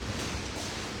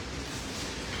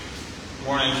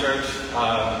Morning, church.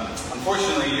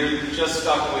 Unfortunately, you're just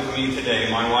stuck with me today.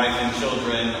 My wife and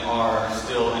children are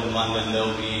still in London.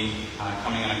 They'll be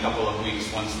coming in a couple of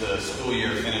weeks once the school year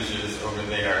finishes over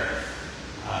there.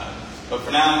 But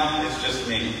for now, it's just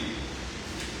me.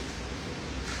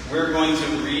 We're going to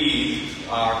read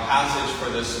our passage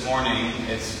for this morning.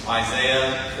 It's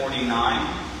Isaiah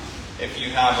 49. If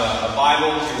you have a Bible,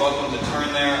 you're welcome to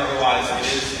turn there. Otherwise,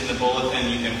 it is in the bulletin.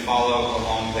 You can follow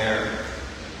along there.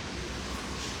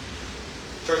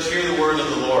 Church, hear the word of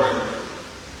the Lord.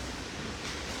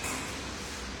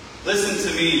 Listen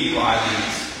to me, you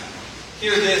islands.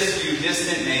 Hear this, you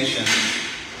distant nations.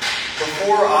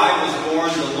 Before I was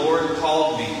born, the Lord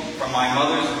called me. From my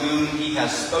mother's womb, he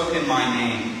has spoken my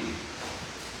name.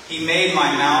 He made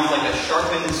my mouth like a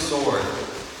sharpened sword.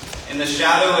 In the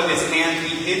shadow of his hand,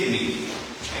 he hid me.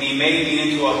 And he made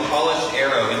me into a polished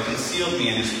arrow and concealed me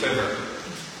in his quiver.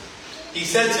 He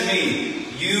said to me,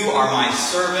 "You are my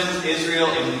servant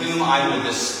Israel, in whom I will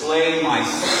display my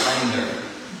splendor."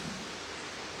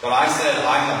 But I said,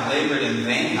 I have labored in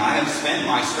vain. I have spent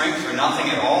my strength for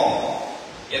nothing at all.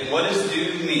 Yet what is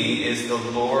due to me is in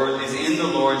the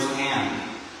Lord's hand,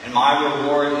 and my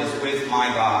reward is with my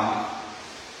God.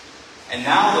 And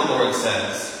now the Lord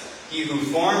says, He who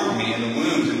formed me in the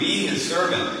womb to be his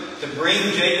servant, to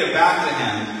bring Jacob back to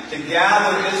him, to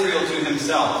gather Israel to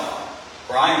himself.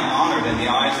 For I am honored in the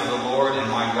eyes of the Lord, and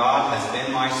my God has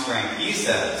been my strength. He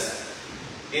says,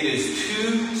 "It is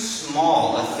too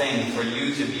small a thing for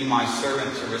you to be my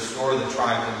servant to restore the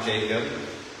tribe of Jacob,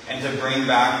 and to bring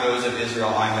back those of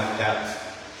Israel I have kept.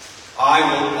 I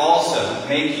will also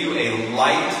make you a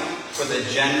light for the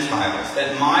Gentiles,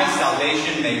 that my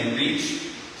salvation may reach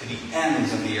to the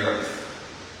ends of the earth."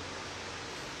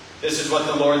 This is what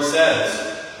the Lord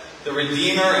says. The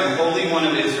Redeemer and Holy One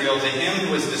of Israel, to him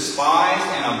who is despised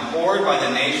and abhorred by the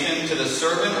nation, to the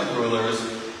servant of rulers,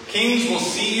 kings will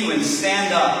see you and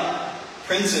stand up.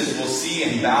 Princes will see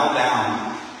and bow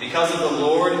down, because of the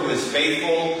Lord who is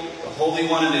faithful, the Holy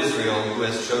One of Israel who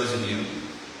has chosen you.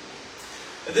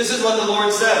 But this is what the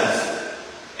Lord says.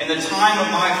 In the time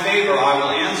of my favor I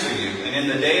will answer you, and in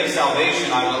the day of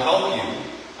salvation I will help you.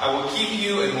 I will keep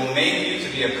you and will make you to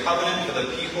be a covenant for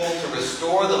the people, to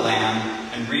restore the land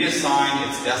and reassign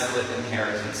its desolate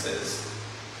inheritances.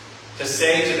 To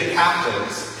say to the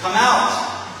captives, "Come out,"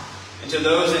 and to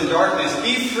those in darkness,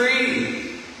 "Be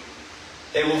free."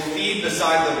 They will feed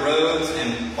beside the roads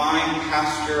and find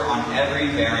pasture on every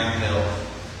barren hill.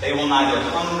 They will neither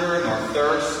hunger nor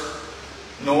thirst,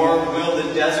 nor will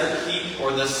the desert heat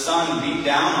or the sun beat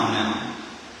down on them.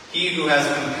 He who has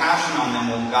compassion on them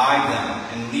will guide them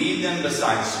and lead them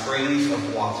beside springs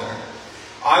of water.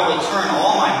 I will turn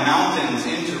all my mountains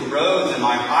into roads, and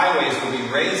my highways will be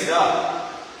raised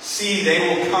up. See, they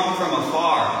will come from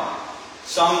afar,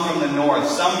 some from the north,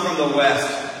 some from the west,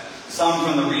 some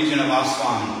from the region of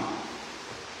Aswan.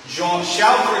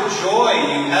 Shout for joy,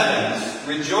 you heavens.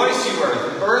 Rejoice, you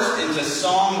earth. Burst into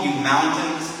song, you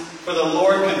mountains. For the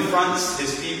Lord comforts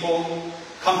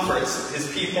his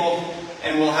people,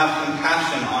 and will have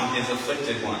compassion on his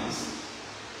afflicted ones.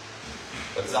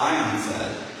 But Zion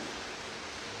said,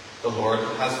 "The Lord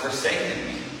has forsaken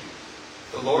me.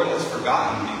 The Lord has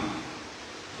forgotten me."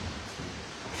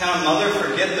 Can a mother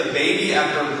forget the baby at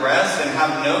her breast and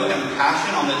have no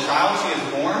compassion on the child she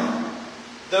has born?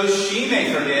 Though she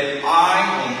may forget, I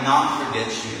will not forget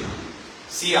you.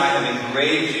 See, I have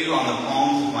engraved you on the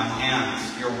palms of my hands.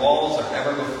 Your walls are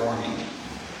ever before me.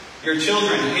 Your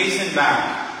children hasten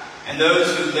back, and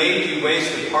those who laid you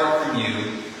waste depart from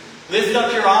you. Lift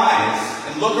up your eyes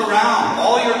and look around.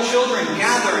 All your children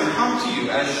gather and come to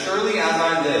you, as surely as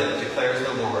I live, declares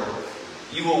the Lord.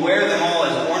 You will wear them all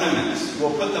as ornaments. You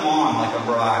will put them on like a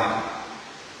bride.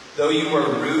 Though you were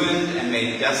ruined and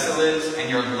made desolate, and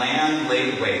your land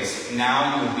laid waste,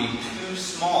 now you will be too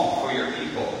small for your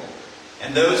people,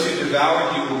 and those who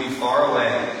devoured you will be far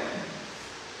away.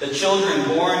 The children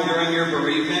born during your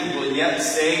bereavement will yet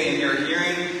say in your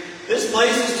hearing, "This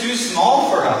place is too small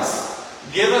for us.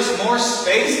 Give us more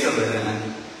space to live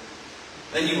in."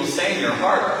 Then you will say in your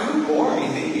heart, "Who bore me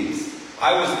these?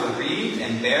 I was bereaved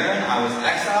and barren. I was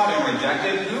exiled and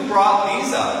rejected. Who brought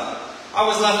these up? I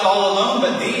was left all alone,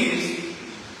 but these,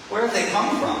 where have they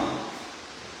come from?"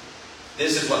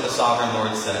 This is what the sovereign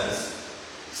Lord says.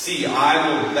 "See, I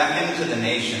will beckon to the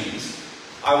nations.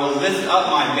 I will lift up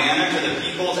my banner to the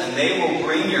peoples, and they will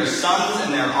bring your sons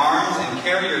in their arms and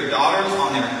carry your daughters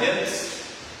on their hips.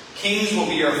 Kings will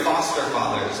be your foster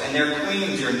fathers, and their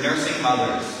queens your nursing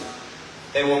mothers.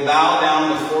 They will bow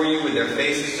down before you with their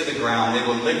faces to the ground. They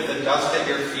will lick the dust at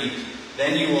your feet.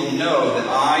 Then you will know that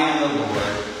I am the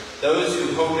Lord. Those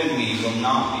who hope in me will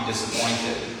not be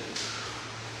disappointed.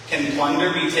 Can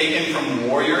plunder be taken from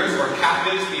warriors, or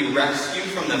captives be rescued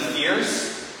from the fierce?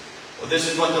 Well, this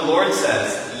is what the Lord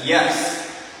says. Yes,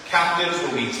 captives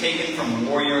will be taken from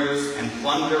warriors, and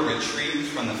plunder retrieved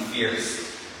from the fierce.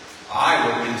 I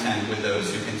will contend with those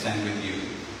who contend with you,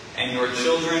 and your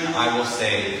children I will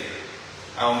save.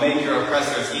 I will make your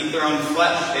oppressors eat their own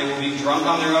flesh. They will be drunk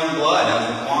on their own blood as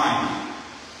with wine.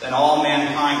 Then all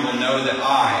mankind will know that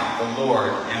I, the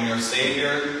Lord, am your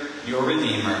Savior, your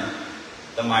Redeemer,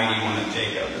 the mighty one of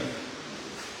Jacob.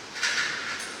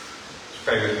 Let's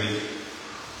pray with me.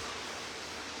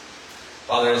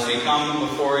 Father, as we come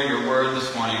before your word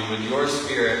this morning, would your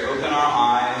Spirit open our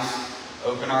eyes,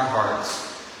 open our hearts,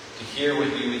 to hear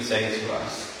what you would say to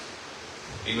us.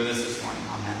 Be with us this morning.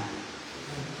 Amen.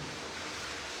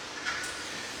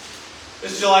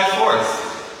 It's July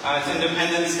 4th. It's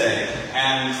Independence Day.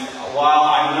 And while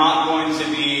I'm not going to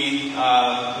be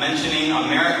mentioning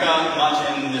America much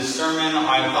in this sermon,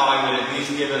 I thought I would at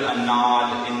least give it a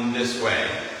nod in this way.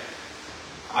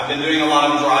 I've been doing a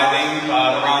lot of driving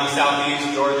around the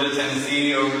southeast, Georgia,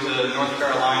 Tennessee, over to North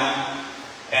Carolina.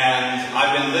 And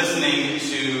I've been listening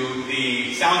to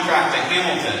the soundtrack to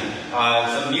Hamilton.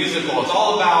 It's a musical. It's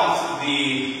all about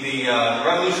the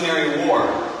Revolutionary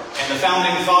War and the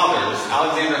founding fathers,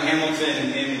 Alexander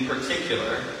Hamilton in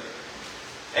particular.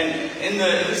 And in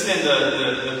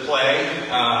the play,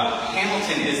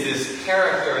 Hamilton is this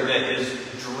character that is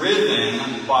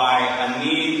driven by a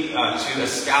need to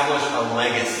establish a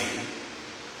legacy.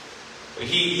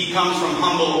 He comes from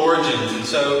humble origins, and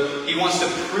so he wants to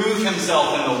prove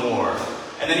himself in the war.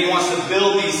 And then he wants to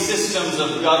build these systems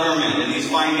of government and these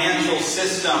financial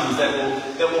systems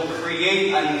that will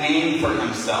create a name for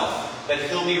himself, that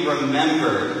he'll be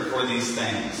remembered for these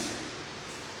things.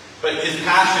 But his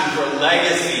passion for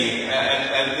legacy,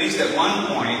 at least at one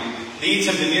point, leads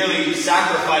him to nearly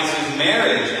sacrifice his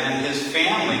marriage and his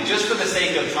family just for the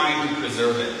sake of trying to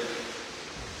preserve it.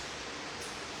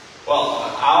 Well,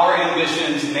 our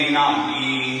ambitions may not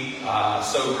be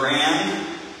so grand,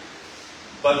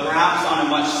 but perhaps on a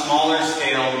much smaller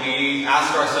scale, we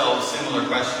ask ourselves similar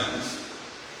questions.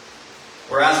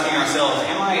 We're asking ourselves,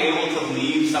 am I able to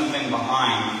leave something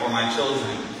behind for my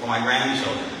children, for my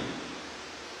grandchildren?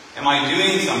 Am I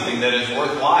doing something that is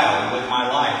worthwhile with my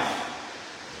life?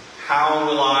 How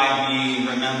will I be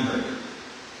remembered?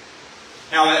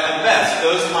 Now, at best,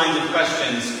 those kinds of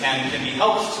questions can be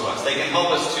helps to us. They can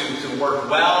help us to work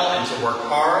well and to work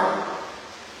hard.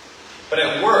 But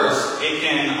at worst, it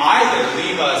can either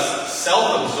leave us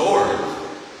self-absorbed,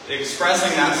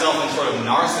 expressing that self in sort of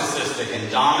narcissistic and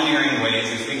domineering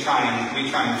ways as we try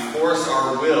and force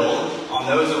our will on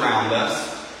those around us.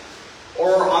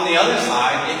 Or on the other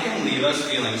side, it can leave us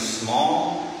feeling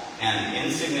small and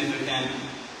insignificant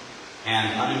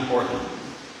and unimportant.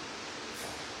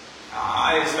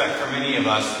 I expect for many of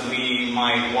us, we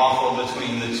might waffle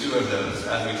between the two of those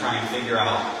as we try and figure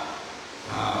out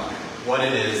what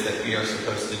it is that we are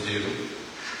supposed to do.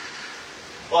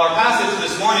 Well, our passage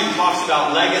this morning talks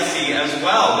about legacy as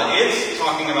well, but it's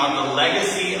talking about the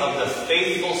legacy of the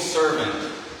faithful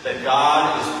servant that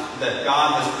God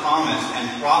has promised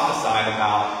and prophesied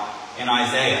about in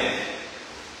Isaiah.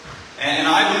 And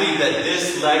I believe that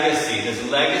this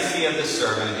legacy of the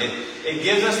servant, it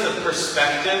gives us the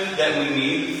perspective that we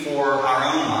need for our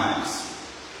own lives.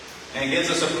 And it gives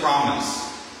us a promise.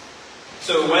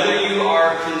 So whether you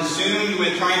are consumed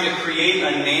with trying to create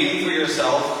a name for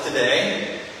yourself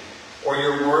today, or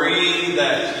you're worrying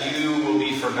that you will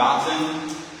be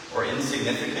forgotten or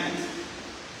insignificant,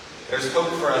 there's hope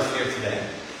for us here today.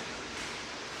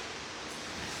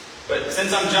 But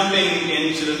since I'm jumping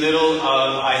into the middle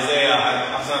of Isaiah,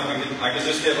 I thought I could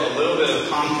just give a little bit of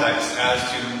context as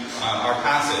to our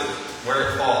passage, where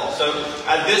it falls. So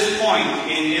at this point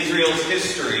in Israel's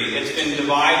history, it's been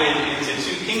divided into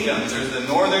two kingdoms. There's the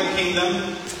northern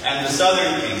kingdom and the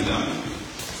southern kingdom.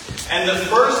 And the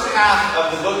first half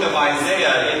of the book of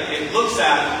Isaiah, it looks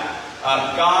at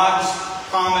God's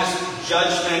promised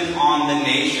judgment on the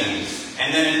nations.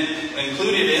 And then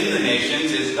included in the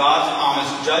nations is God's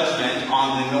promised judgment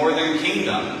on the northern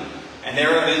kingdom and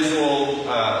their eventual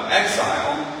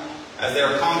exile as they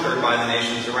are conquered by the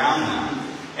nations around them.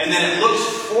 And then it looks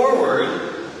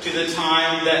forward to the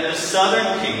time that the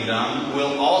southern kingdom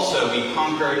will also be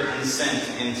conquered and sent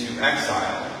into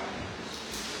exile.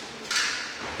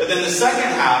 But then the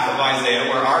second half of Isaiah,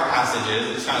 where our passage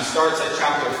is, it kind of starts at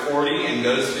chapter 40 and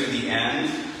goes through the end.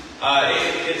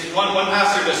 One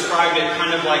pastor described it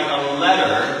kind of like a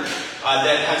letter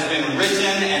that has been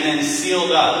written and then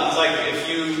sealed up. It's like if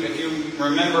you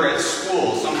remember at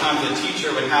school, sometimes a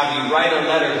teacher would have you write a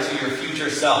letter to your future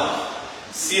self.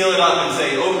 Seal it up and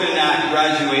say, open at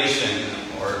graduation,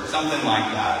 or something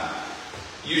like that.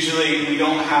 Usually we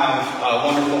don't have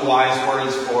wonderful wise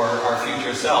words for our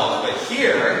future selves, but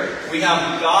here we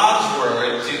have God's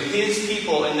word to his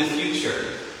people in the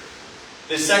future.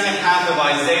 The second half of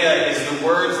Isaiah is the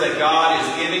words that God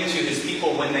is giving to his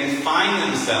people when they find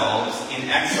themselves in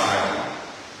exile,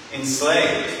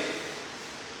 enslaved.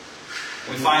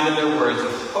 We find that they're words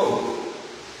of hope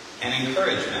and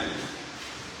encouragement.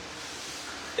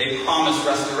 They promise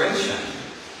restoration.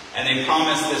 And they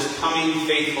promise this coming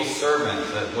faithful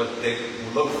servant, that what they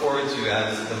look forward to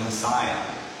as the Messiah.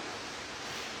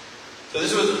 So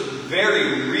this was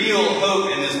very real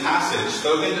hope in this passage,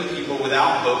 spoken to people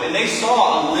without hope. And they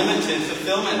saw a limited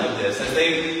fulfillment of this as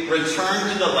they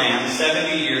returned to the land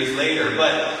 70 years later.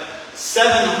 But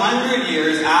 700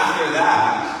 years after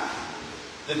that,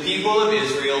 the people of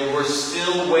Israel were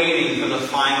still waiting for the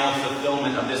final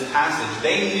fulfillment of this passage.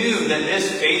 They knew that this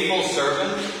faithful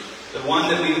servant, the one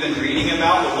that we've been reading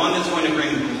about, the one that's going to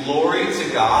bring glory to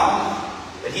God,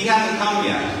 that he hadn't come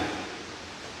yet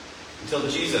until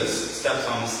Jesus steps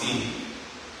on the scene.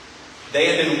 They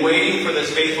had been waiting for this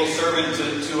faithful servant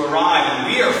to arrive,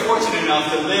 and we are fortunate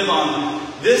enough to live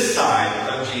on this side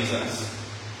of Jesus,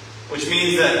 which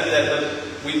means that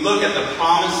we look at the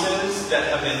promises that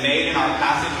have been made in our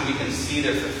passage and we can see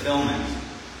their fulfillment,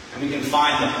 and we can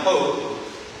find the hope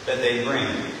that they bring.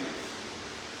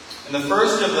 And the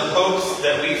first of the hopes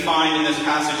that we find in this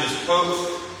passage is hope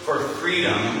for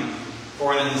freedom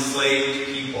for an enslaved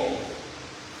people.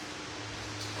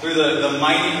 Through the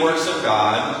mighty works of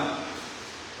God,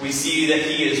 we see that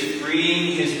he is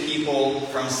freeing his people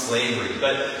from slavery.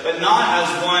 But not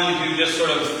as one who just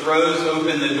sort of throws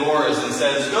open the doors and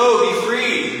says, "Go, be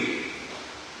free."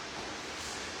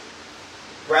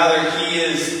 Rather, he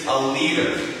is a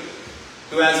leader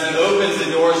who, as he opens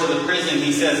the doors of the prison,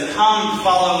 he says, "Come,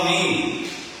 follow me."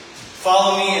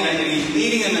 Follow me, and he's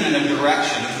leading them in a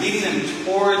direction. He's leading them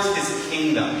towards his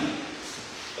kingdom.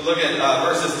 Look at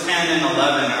verses 10 and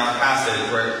 11 in our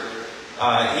passage, where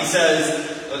he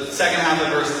says, the second half of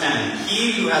verse 10,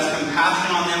 "He who has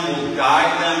compassion on them will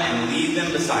guide them and lead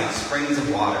them beside springs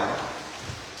of water.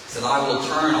 He says, I will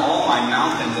turn all my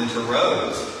mountains into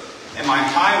roads, and my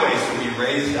highways will be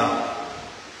raised up."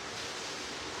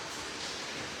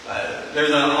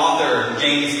 There's an author,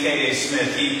 James K.A.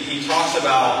 Smith. He talks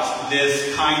about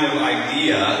this kind of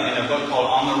idea in a book called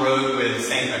On the Road with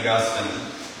St. Augustine.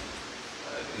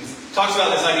 He talks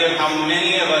about this idea of how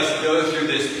many of us go through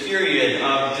this period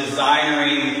of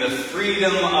desiring the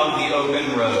freedom of the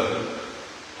open road.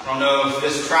 I don't know if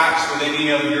this tracks with any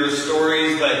of your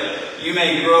stories, but you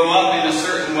may grow up in a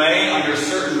certain way under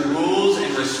certain rules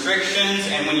and restrictions,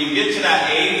 and when you get to that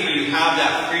age where you have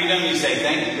that freedom, you say,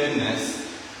 "Thank goodness.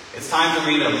 It's time for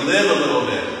me to live a little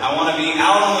bit. I want to be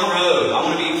out on the road. I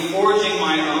want to be forging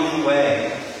my own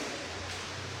way."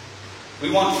 We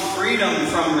want freedom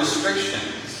from restrictions.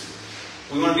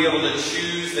 We want to be able to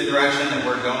choose the direction that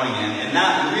we're going in. And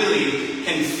that really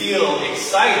can feel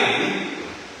exciting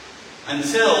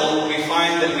until we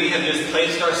find that we have just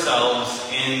placed ourselves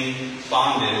in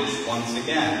bondage once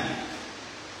again.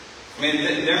 I mean,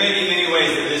 there may be many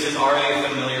ways that this is already a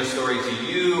familiar story to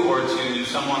you or to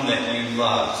someone that you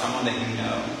love, someone that you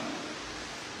know.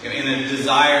 In a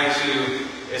desire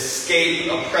to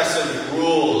escape oppressive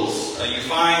rules, you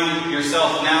find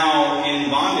yourself now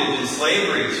in bondage and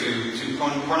slavery to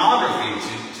pornography,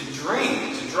 to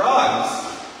drink, to drugs.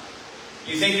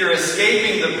 You think you're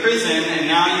escaping the prison, and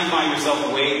now you find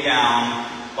yourself weighed down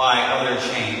by other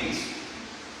chains.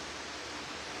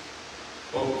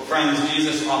 Well, friends,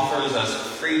 Jesus offers us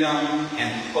freedom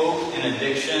and hope in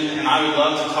addiction, and I would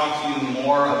love to talk to you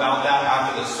more about that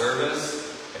after the service,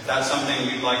 if that's something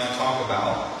you'd like to talk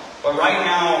about. But right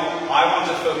now, I want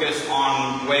to focus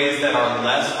on ways that are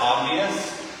less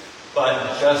obvious,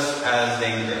 but just as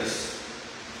dangerous.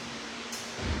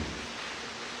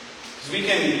 Because we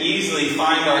can easily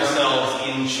find ourselves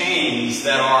in chains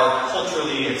that are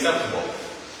culturally acceptable.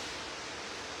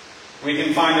 We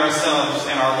can find ourselves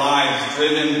in our lives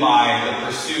driven by the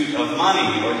pursuit of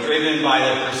money, or driven by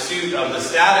the pursuit of the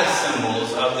status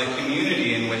symbols of the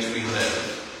community in which we live.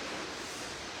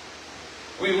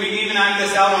 We even act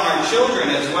this out on our children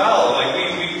as well. Like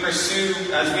we pursue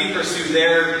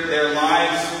their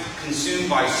lives consumed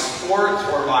by sport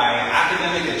or by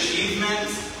academic achievement.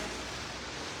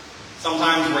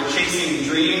 Sometimes we're chasing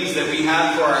dreams that we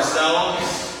had for ourselves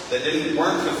that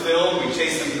weren't fulfilled. We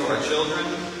chase them to our children.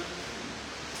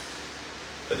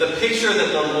 But the picture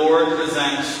that the Lord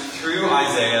presents through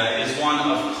Isaiah is one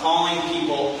of calling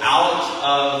people out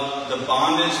of the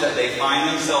bondage that they find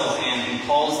themselves in and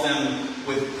calls them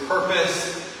with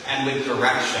purpose and with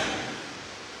direction.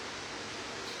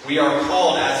 We are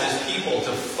called as his people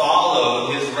to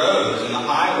follow his roads and the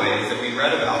highways that we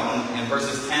read about in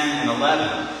verses 10 and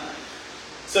 11.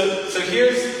 So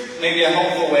here's maybe a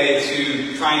helpful way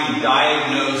to try and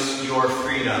diagnose your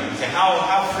freedom. Say,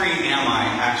 how free am I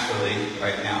actually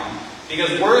right now?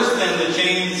 Because worse than the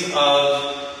chains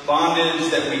of bondage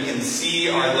that we can see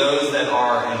are those that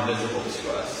are invisible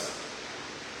to us.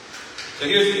 So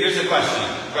here's a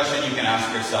question you can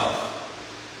ask yourself.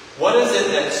 What is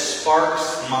it that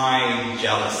sparks my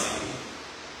jealousy?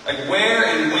 Like, where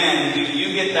and when do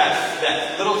you get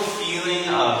that little feeling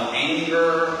of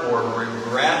anger or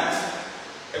regret?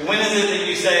 And when is it that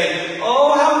you say,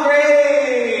 oh, how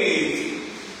great!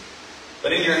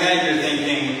 But in your head you're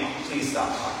thinking, oh, please stop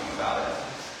talking about it.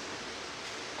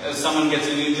 As someone gets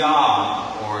a new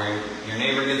job, or your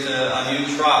neighbor gets a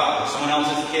new truck, or someone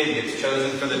else's kid gets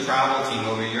chosen for the travel team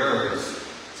over yours.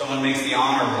 Someone makes the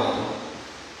honor roll.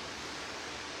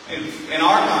 In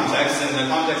our context, in the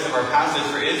context of our passage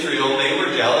for Israel, they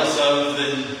were jealous of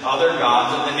the other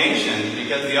gods of the nations,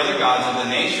 because the other gods of the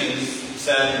nations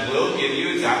said, we'll give you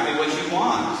exactly what you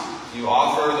want. If you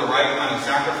offer the right kind of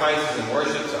sacrifices and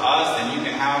worship to us, then you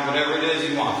can have whatever it is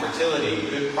you want. Fertility,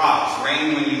 good crops,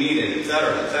 rain when you need it,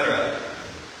 etc., etc.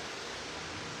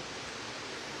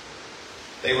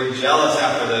 They were jealous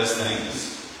after those things.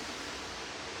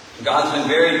 God's been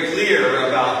very clear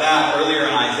about that earlier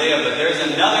in Isaiah, but there's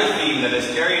another theme that is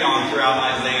carried on throughout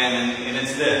Isaiah, and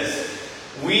it's this.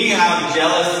 We have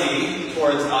jealousy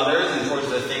towards others and towards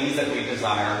the things that we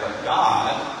desire, but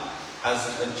God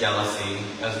has a jealousy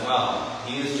as well.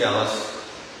 He is jealous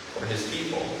for his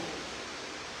people.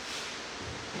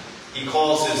 He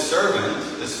calls his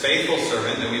servant, this faithful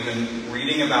servant that we've been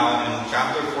reading about in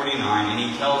chapter 49, and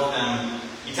he tells him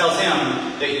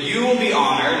that you will be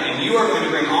honored, and you are going to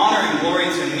bring honor and glory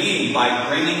to me by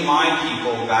bringing my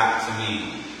people back to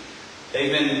me.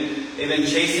 They've been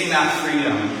chasing that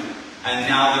freedom, and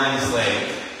now they're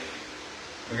enslaved.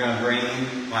 We're going to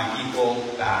bring my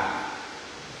people back.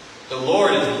 The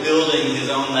Lord is building his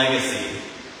own legacy,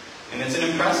 and it's an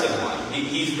impressive one.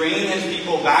 He's bringing his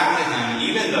people back to him,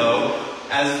 even though,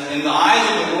 as in the eyes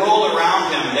of the world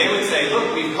around him, they would say,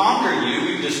 look, we've conquered you,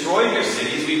 we've destroyed your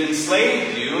cities, we've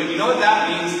enslaved you, and you know what that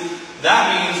means?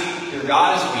 That means your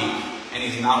God is weak, and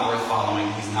he's not worth following,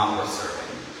 he's not worth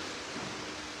serving.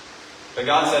 But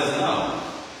God says no.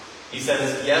 He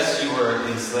says, yes, you were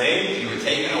enslaved, you were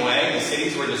taken away, the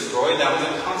cities were destroyed. That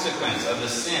was a consequence of the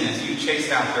sin as you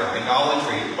chased after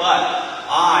idolatry. But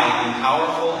I am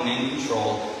powerful and in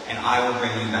control, and I will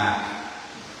bring you back.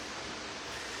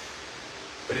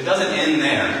 But it doesn't end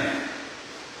there.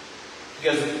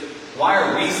 Because why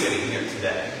are we sitting here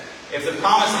today? If the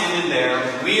promise ended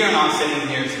there, we are not sitting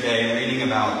here today reading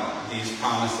about these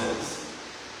promises.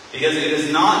 Because it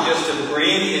is not just to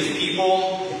bring his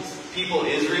people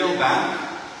Israel back.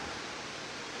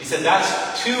 He said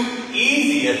that's too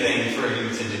easy a thing for you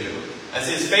to do. As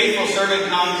his faithful servant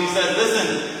comes, he says,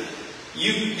 listen,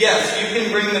 you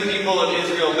can bring the people of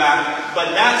Israel back,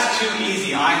 but that's too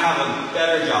easy. I have a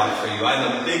better job for you. I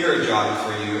have a bigger job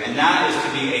for you, and that is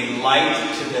to be a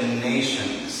light to the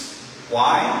nations.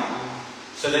 Why?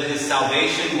 So that his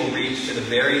salvation will reach to the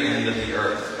very end of the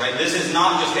earth. Right? This is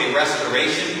not just a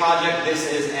restoration project, this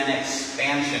is an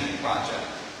expansion project.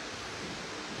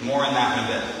 More on that in a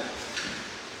bit.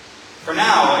 For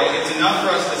now, it's enough for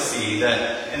us to see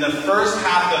that in the first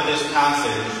half of this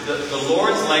passage, the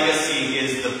Lord's legacy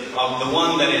is the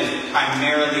one that is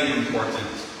primarily important.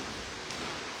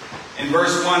 In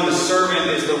verse 1, the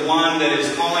servant is the one that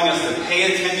is calling us to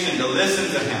pay attention, to listen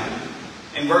to him.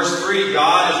 In verse 3,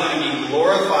 God is going to be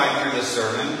glorified through the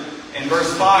servant. In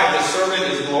verse 5, the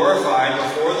servant is glorified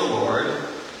before the Lord.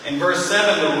 In verse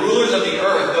 7, the rulers of the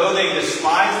earth, though they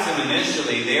despised him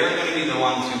initially, they are going to be the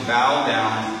ones who bow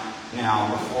down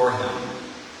now before him.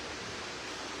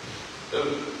 So,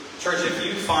 church, if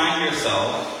you find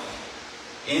yourself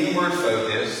inward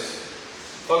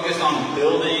focused on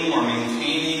building or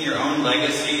maintaining your own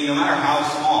legacy, no matter how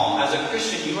small, as a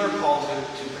Christian, you are called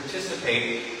to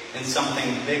participate in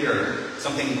something bigger,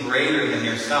 something greater than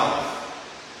yourself.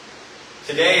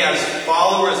 Today, as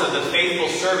followers of the faithful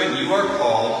servant, you are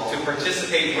called to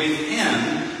participate with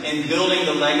him in building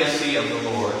the legacy of the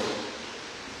Lord.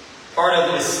 Part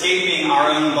of escaping our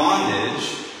own bondage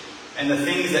and the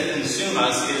things that consume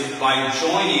us is by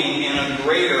joining in a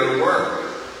greater work.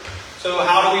 So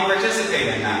how do we participate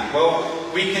in that? Well,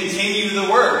 we continue the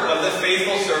work of the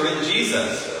faithful servant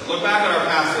Jesus. Look back at our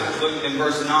passage. Look in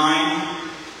verse 9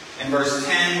 and verse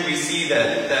 10. We see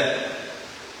that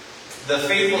the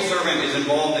faithful servant is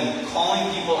involved in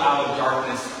calling people out of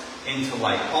darkness into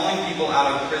light, calling people out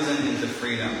of prison into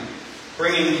freedom,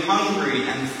 bringing hungry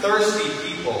and thirsty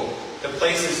people to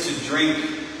places to drink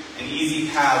and easy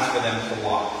paths for them to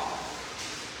walk.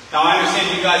 Now, I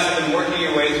understand you guys have been working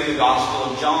your way through the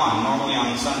Gospel of John, normally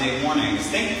on Sunday mornings.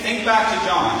 Think back to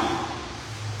John.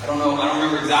 I don't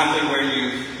remember exactly where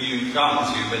you've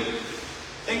gotten to, but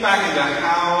think back into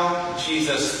how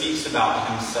Jesus speaks about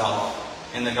himself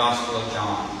in the Gospel of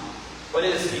John. What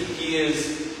is he? He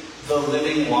is the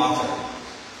living water.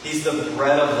 He's the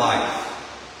bread of life.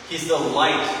 He's the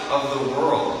light of the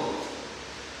world.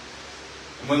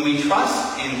 When we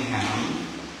trust in him,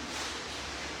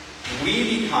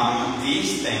 we become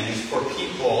these things for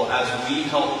people as we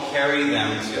help carry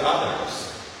them to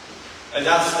others. And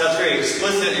that's very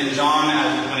explicit in John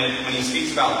when he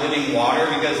speaks about living water,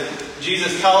 because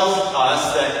Jesus tells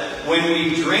us that when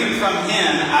we drink from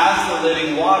him as the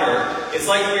living water, it's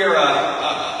like we're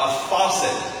a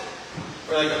faucet.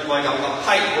 We're like a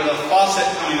pipe with a faucet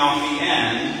coming off the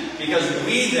end, because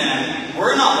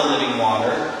we're not the living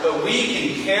water, but we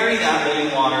can carry that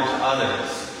living water to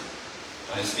others.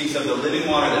 It speaks of the living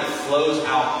water that flows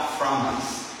out from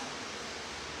us.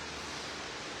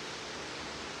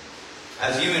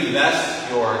 As you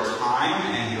invest your time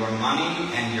and your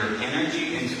money and your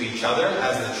energy into each other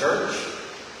as the church,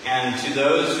 and to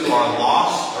those who are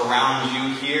lost around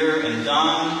you here in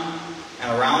Dunn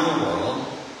and around the world,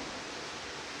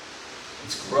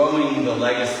 it's growing the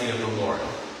legacy of the Lord.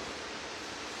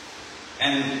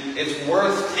 And it's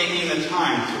worth taking the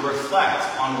time to reflect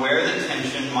on where the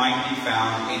tension might be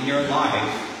found in your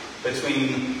life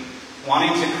between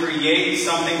wanting to create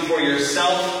something for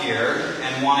yourself here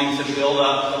and wanting to build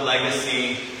up the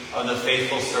legacy of the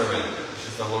faithful servant, which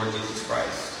is the Lord Jesus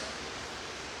Christ.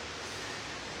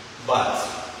 But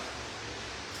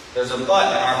there's a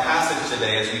but in our passage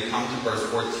today as we come to verse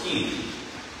 14.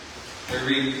 We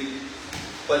read,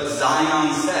 "But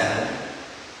Zion said,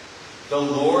 'The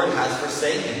Lord has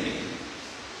forsaken me.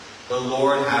 The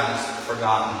Lord has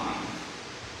forgotten me.'"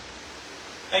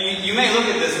 Now you may look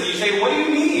at this and you say, what do you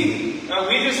mean?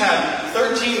 We just had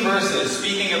 13 verses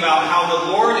speaking about how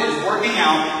the Lord is working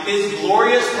out his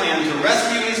glorious plan to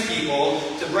rescue his people,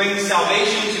 to bring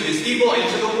salvation to his people and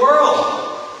to the world.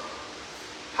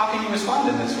 How can you respond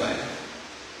in this way?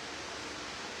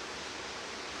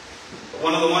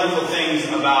 One of the wonderful things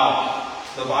about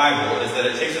the Bible is that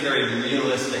it takes a very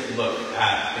realistic look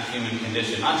at the human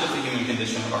condition. Not just the human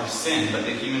condition of our sin, but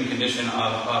the human condition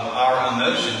of our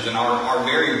emotions and our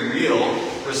very real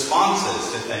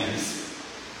responses to things.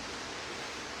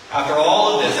 After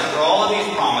all of this, after all of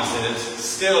these promises,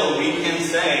 still we can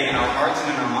say in our hearts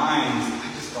and in our minds,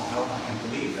 I just don't know if I can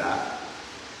believe that.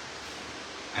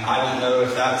 And I don't know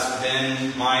if that's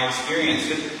been my experience.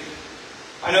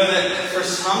 I know that for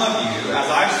some of you, as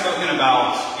I've spoken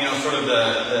about, sort of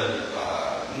the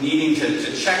needing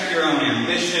to check your own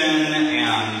ambition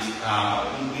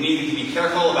and needing to be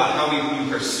careful about how you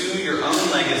pursue your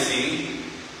own legacy,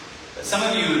 that some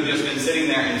of you have just been sitting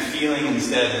there and feeling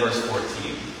instead verse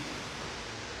 14.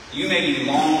 You may be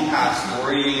long past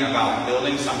worrying about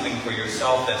building something for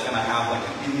yourself that's going to have like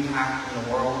an impact in the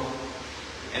world,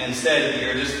 and instead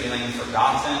you're just feeling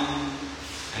forgotten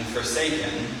and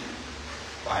forsaken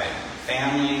by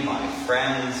family, by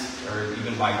friends, or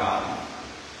even by God.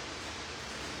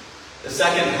 The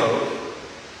second hope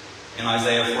in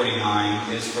Isaiah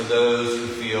 49 is for those who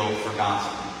feel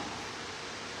forgotten.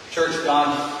 Church,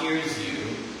 God hears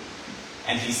you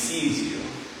and he sees you.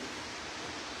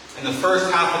 In the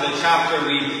first half of the chapter,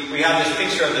 we have this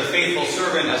picture of the faithful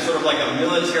servant as sort of like a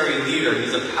military leader.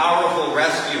 He's a powerful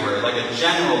rescuer, like a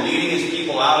general leading his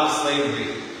people out of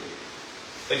slavery.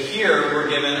 But here we're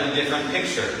given a different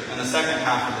picture in the second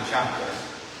half of the chapter.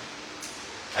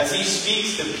 As he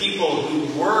speaks to people who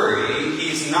worry,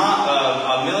 he's not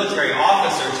a military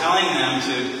officer telling them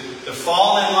to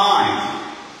fall in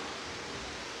line.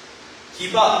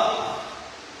 Keep up.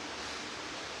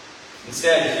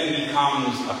 Instead, he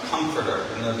becomes a comforter.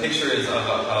 And the picture is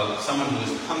of someone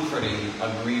who is comforting a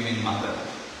grieving mother.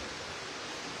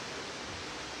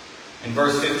 In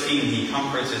verse 15, he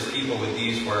comforts his people with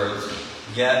these words,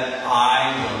 "Yet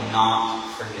I will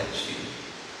not forget you."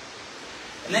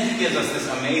 And then he gives us this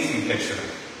amazing picture.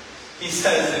 He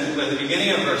says at the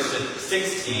beginning of verse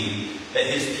 16 that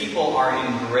his people are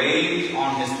engraved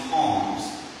on his palms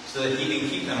so that he can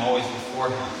keep them always before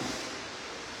him.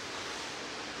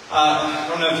 I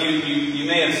don't know if you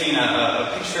may have seen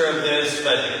a picture of this,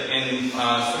 but in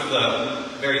sort of the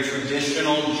very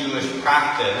traditional Jewish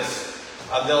practice,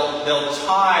 they'll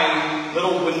tie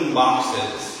little wooden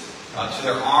boxes to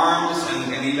their arms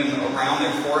and even around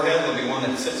their forehead. There'll be one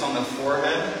that sits on the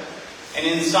forehead. And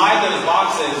inside those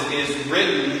boxes is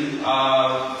written,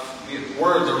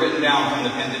 words are written down from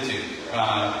the Pentateuch,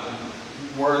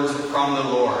 words from the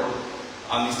Lord.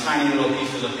 On these tiny little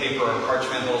pieces of paper or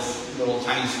parchment, little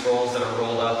tiny scrolls that are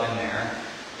rolled up in there.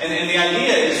 And the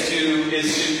idea is to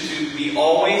be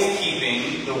always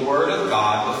keeping the Word of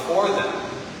God before them.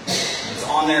 It's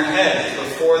on their heads,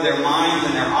 before their minds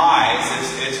and their eyes.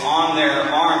 It's on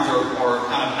their arms or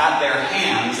kind of at their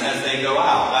hands as they go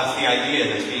out. That's the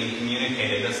idea that's being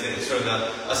communicated. It's sort of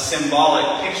a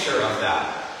symbolic picture of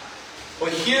that.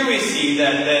 Well, here we see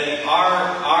that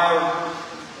our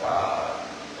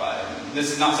this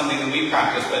is not something that we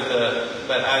practice,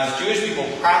 but as Jewish people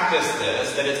practice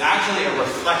this, that it's actually a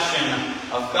reflection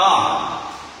of God.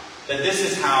 That this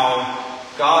is how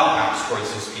God acts towards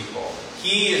His people.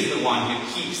 He is the one who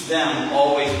keeps them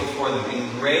always before them,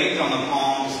 engraved on the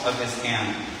palms of His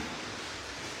hand.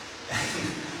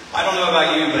 I don't know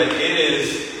about you, but it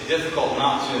is difficult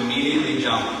not to immediately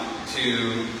jump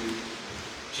to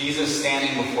Jesus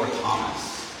standing before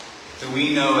Thomas, who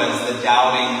we know as the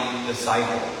doubting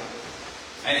disciple.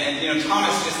 And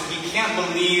Thomas he can't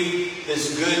believe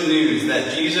this good news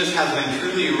that Jesus has been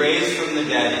truly raised from the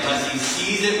dead unless he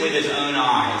sees it with his own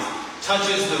eyes,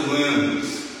 touches the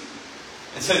wounds.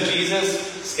 And so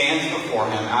Jesus stands before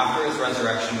him after his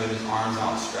resurrection with his arms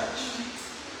outstretched.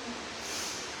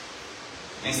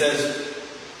 And he says,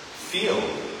 feel,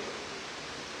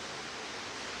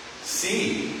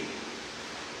 see.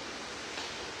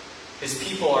 His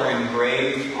people are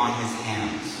engraved on his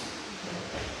hands.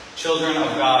 Children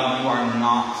of God, you are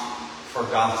not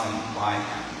forgotten by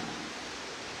Him.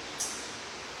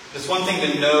 It's one thing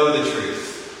to know the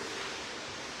truth.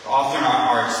 Often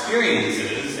our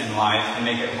experiences in life can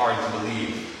make it hard to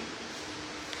believe.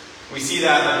 We see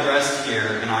that addressed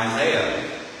here in Isaiah.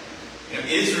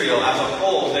 Israel as a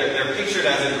whole, they're pictured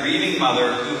as a grieving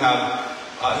mother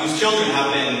whose children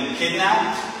have been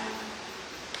kidnapped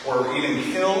or even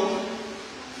killed.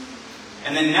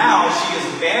 And then now she is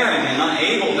barren and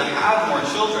unable to have more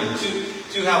children.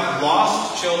 To have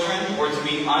lost children or to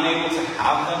be unable to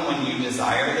have them when you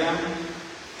desire them,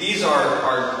 these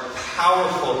are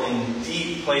powerful and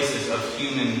deep places of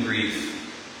human grief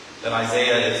that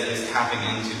Isaiah is tapping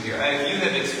into here. If you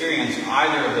have experienced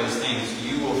either of those things,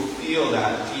 you will feel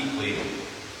that deeply.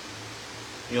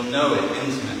 You'll know it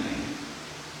intimately.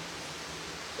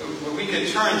 We could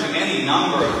turn to any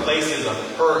number of places of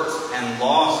hurt and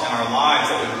loss in our lives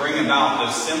that would bring about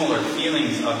those similar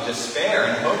feelings of despair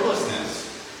and hopelessness.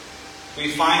 We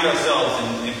find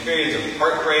ourselves in periods of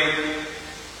heartbreak,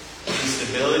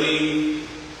 instability,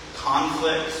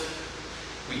 conflict.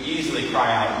 We easily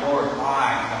cry out, Lord, why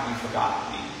have you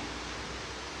forgotten me?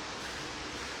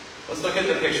 Let's look at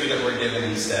the picture that we're given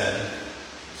instead,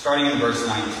 starting in verse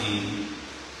 19.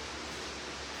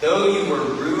 Though you were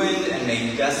ruined and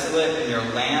made desolate and your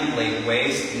land laid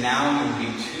waste, now you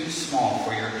will be too small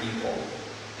for your people,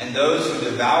 and those who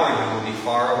devour you will be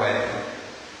far away.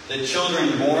 The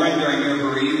children born during your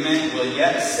bereavement will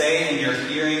yet say in your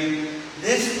hearing,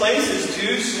 this place is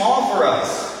too small for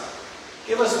us.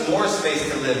 Give us more space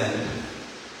to live in.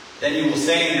 Then you will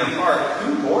say in your heart,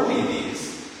 who bore me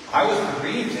these? I was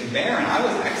bereaved and barren. I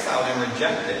was exiled and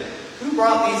rejected. Who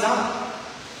brought these up?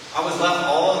 I was left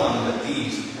all alone but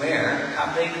these. Where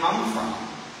have they come from?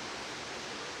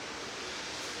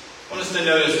 I want us to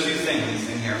notice two things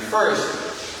in here. First,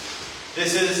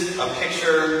 this is a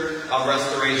picture of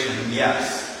restoration,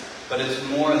 yes, but it's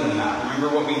more than that. Remember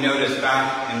what we noticed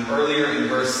back earlier in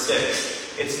verse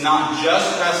 6. It's not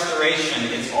just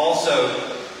restoration, it's also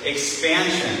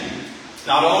expansion.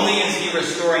 Not only is he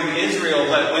restoring Israel,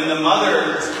 but when the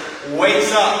mother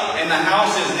wakes up and the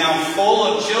house is now full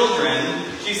of children,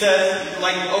 she says,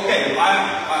 okay,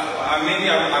 I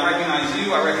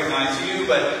recognize you,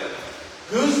 but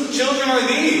whose children are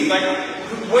these?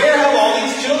 Where have all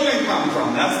these children come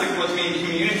from? That's what's being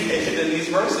communicated in these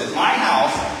verses. My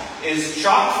house is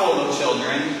chock full of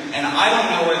children, and I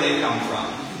don't know where they come from.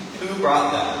 Who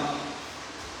brought them?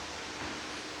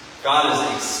 God is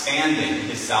expanding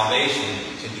His salvation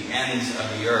to the ends of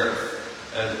the earth.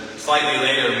 Slightly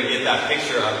later, we get that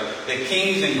picture of the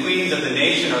kings and queens of the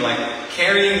nation are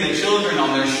carrying the children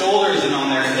on their shoulders and on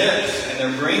their hips, and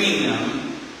they're bringing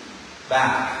them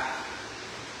back.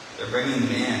 They're bringing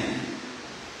them in.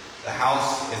 The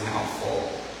house is now full.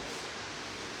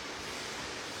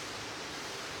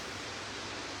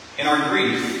 In our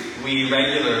grief, We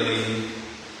regularly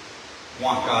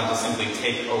want God to simply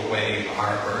take away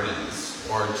our burdens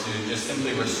or to just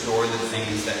simply restore the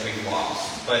things that we've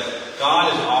lost. But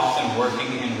God is often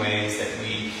working in ways that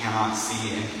we cannot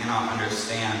see and cannot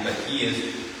understand. But He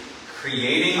is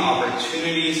creating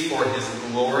opportunities for His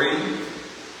glory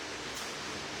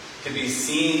to be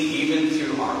seen even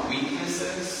through our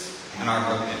weaknesses and our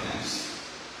brokenness.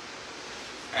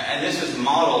 And this is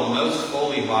modeled most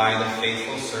fully by the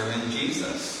faithful servant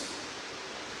Jesus.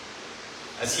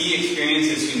 As He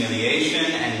experiences humiliation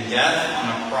and death on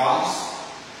a cross,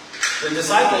 the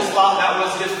disciples thought that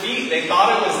was defeat. They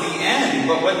thought it was the end.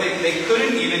 But what they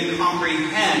couldn't even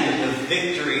comprehend the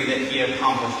victory that He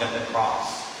accomplished at the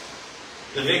cross.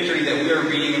 The victory that we're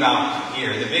reading about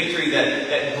here. The victory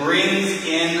that brings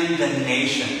in the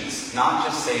nations, not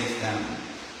just saves them.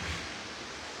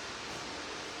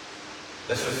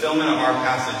 The fulfillment of our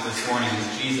passage this morning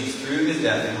is Jesus, through His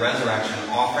death and resurrection,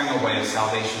 offering a way of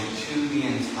salvation to the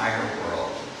entire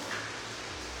world.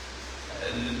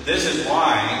 This is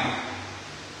why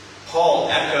Paul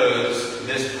echoes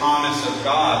this promise of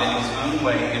God in his own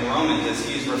way in Romans as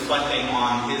he's reflecting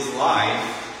on his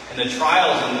life and the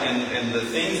trials and the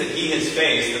things that he has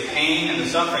faced, the pain and the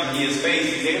suffering he has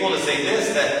faced. He's able to say this,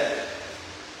 that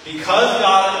because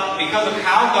of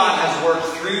how God has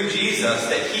worked through Jesus,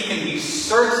 that he can be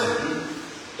certain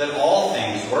that all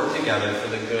things work together for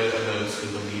the good of those who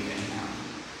believe in Him.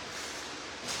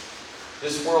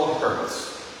 This world hurts.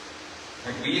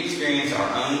 We experience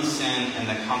our own sin and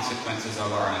the consequences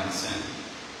of our own sin.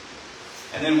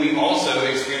 And then we also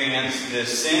experience the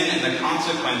sin and the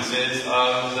consequences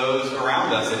of those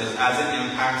around us as it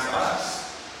impacts us.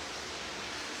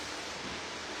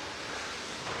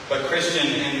 But Christian,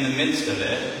 in the midst of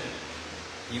it,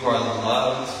 you are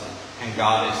loved and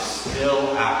God is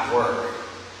still at work.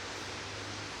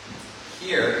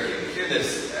 Hear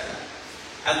this.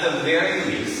 At the very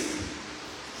least,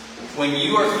 when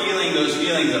you are feeling those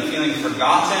feelings of feeling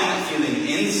forgotten, feeling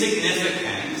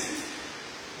insignificant,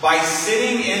 by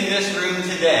sitting in this room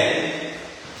today,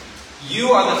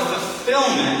 you are the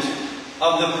fulfillment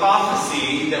of the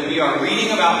prophecy that we are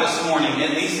reading about this morning,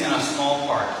 at least in a small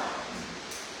part.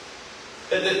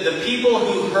 The people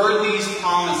who heard these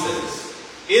promises,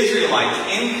 Israelites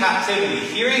in captivity,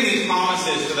 hearing these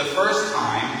promises for the first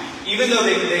time, even though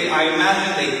I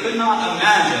imagine they could not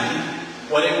imagine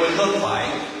what it would look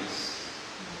like,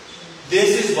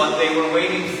 this is what they were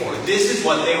waiting for. This is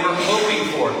what they were hoping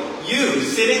for. You,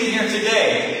 sitting here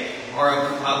today, are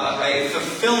a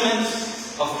fulfillment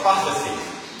of prophecy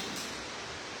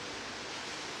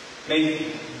made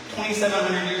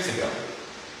 2,700 years ago.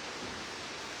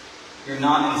 You're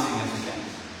not insignificant.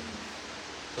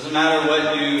 Doesn't matter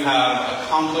what you have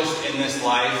accomplished in this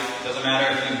life. Doesn't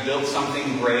matter if you built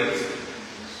something great.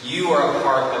 You are a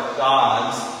part of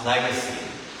God's legacy.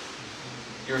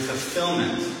 You're a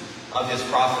fulfillment of His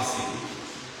prophecy.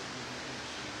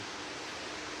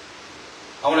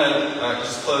 I want to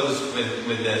just close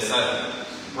with this,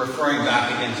 referring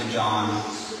back again to John.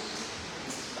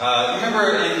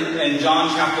 Remember in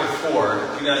John chapter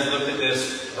 4, you guys looked at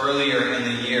this earlier in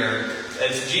the year.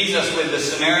 It's Jesus with the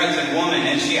Samaritan woman,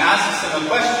 and she asks him a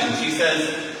question. She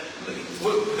says,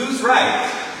 who's right?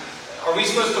 Are we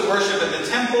supposed to worship at the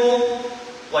temple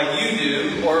like you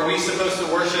do, or are we supposed to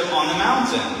worship on the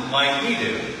mountain like we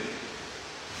do?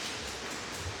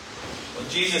 Well,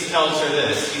 Jesus tells her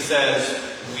this. He says,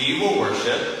 we will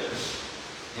worship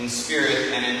in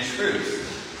spirit and in truth.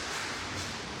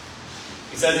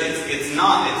 He says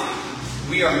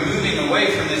we are moving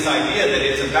away from this idea that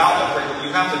it's about,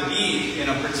 you have to be in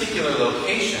a particular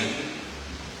location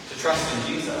to trust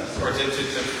in Jesus, or to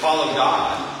follow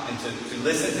God, and to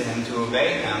listen to Him, to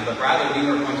obey Him, but rather we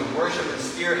are going to worship in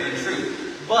spirit and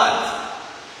truth. But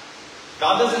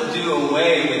God doesn't do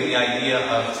away with the idea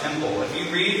of temple. If you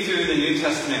read through the New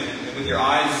Testament with your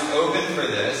eyes open for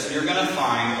this, you're going to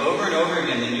find over and over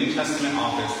again the New Testament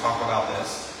authors talk about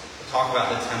this. They talk about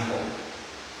the temple.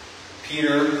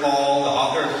 Peter, Paul, the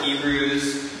author of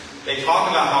Hebrews, they talk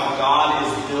about how God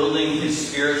is building His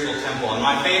spiritual temple. And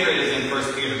my favorite is in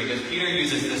 1 Peter, because Peter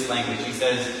uses this language. He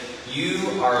says,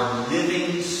 you are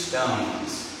living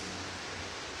stones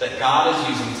that God is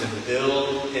using to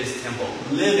build His temple.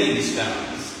 Living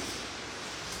stones.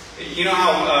 You know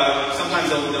how sometimes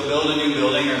they'll build a new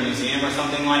building or a museum or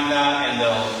something like that, and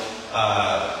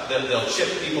they'll chip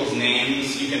people's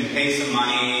names. You can pay some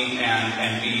money and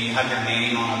have your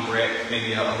name on a brick,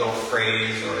 maybe a little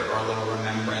phrase or a little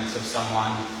remembrance of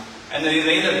someone. And they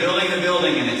end up building the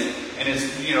building, and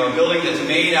it's a building that's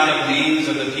made out of names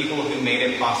of the people who made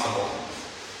it possible.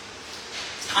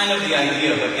 kind of the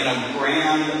idea, but in a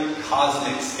grand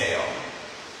cosmic scale.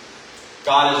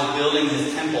 God is building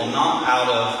his temple not out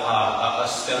of a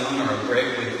stone or a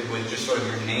brick with just sort of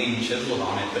your name chiseled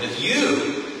on it, but it's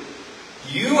you.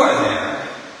 You are there.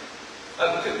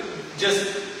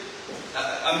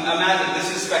 Imagine,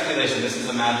 this is speculation, this is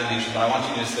imagination, but I want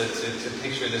you just to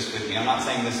picture this with me. I'm not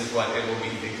saying this is what it will be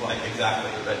like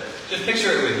exactly, but just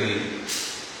picture it with me.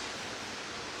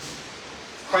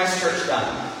 Christ Church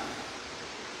done.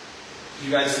 You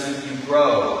guys, you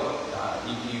grow.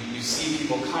 You see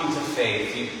people come to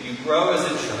faith. You grow as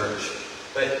a church.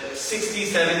 But 60,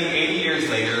 70, 80 years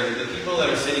later, the people that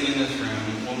are sitting in this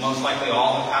room will most likely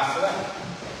all have passed away.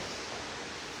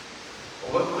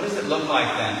 Well, what does it look like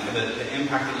then for the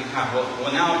impact that you have?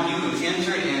 Well, now you've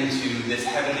entered into this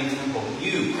heavenly temple.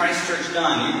 You, Christ Church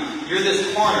done. You're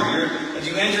this corner. As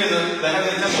you enter the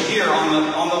heavenly temple here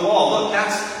on the wall, look,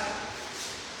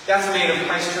 that's made of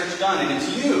Christ Church done, and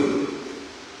it's you.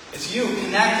 It's you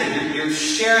connected. You're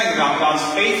sharing about God's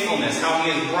faithfulness, how he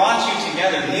has brought you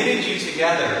together, knitted you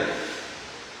together.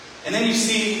 And then you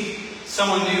see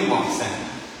someone new walks in.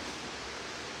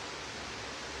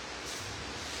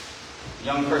 A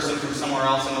young person from somewhere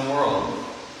else in the world.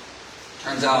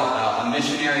 Turns out a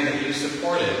missionary that you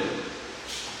supported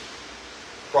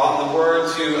brought the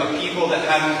word to a people that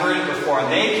hadn't heard it before,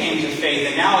 and they came to faith.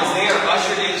 And now, as they are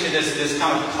ushered into this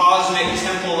kind of cosmic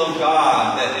temple of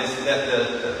God that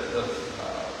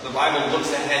the Bible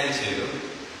looks ahead to,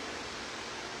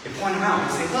 you point them out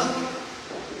and say,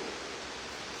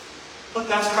 look,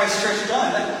 that's Christ Church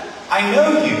done. I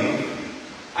know you.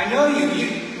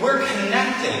 We're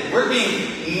connected. We're being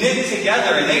knit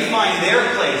together, and they find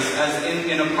their place as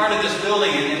in a part of this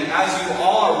building. And as you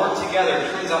all are worked together,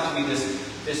 it turns out to be this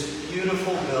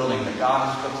beautiful building that God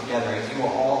has put together. As you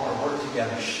all are worked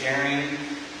together, sharing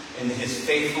in his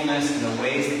faithfulness and the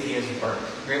ways that he has worked.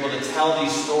 You're able to tell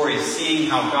these stories, seeing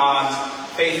how God's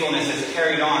faithfulness is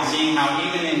carried on, seeing how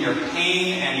even in your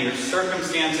pain and your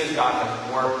circumstances, God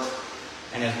has worked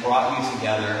and has brought you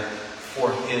together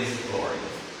for his glory.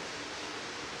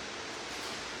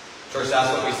 Church,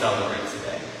 that's what we celebrate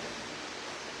today.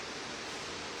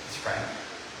 Let's pray.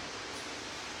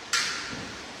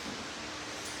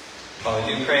 Father,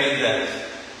 we do pray that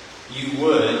you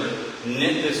would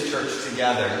knit this church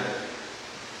together,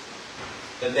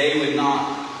 that they would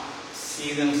not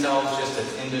see themselves just as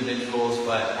individuals,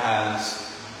 but as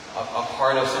a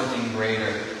part of something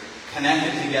greater,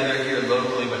 connected together here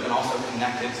locally, but then also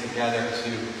connected together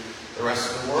to the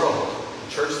rest of the world,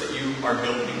 the church that you are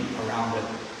building around it.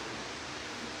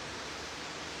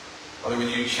 Father,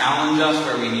 would you challenge us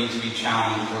where we need to be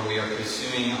challenged, where we are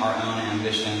pursuing our own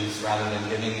ambitions rather than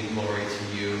giving glory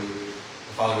to you.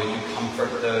 Father, would you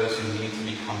comfort those who need to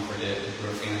be comforted, who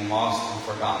are feeling lost and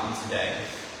forgotten today.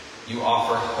 You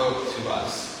offer hope to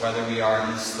us, whether we are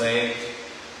enslaved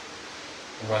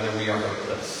or whether we are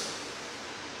hopeless.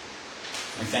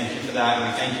 We thank you for that,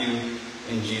 and we thank you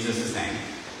in Jesus' name.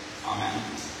 Amen.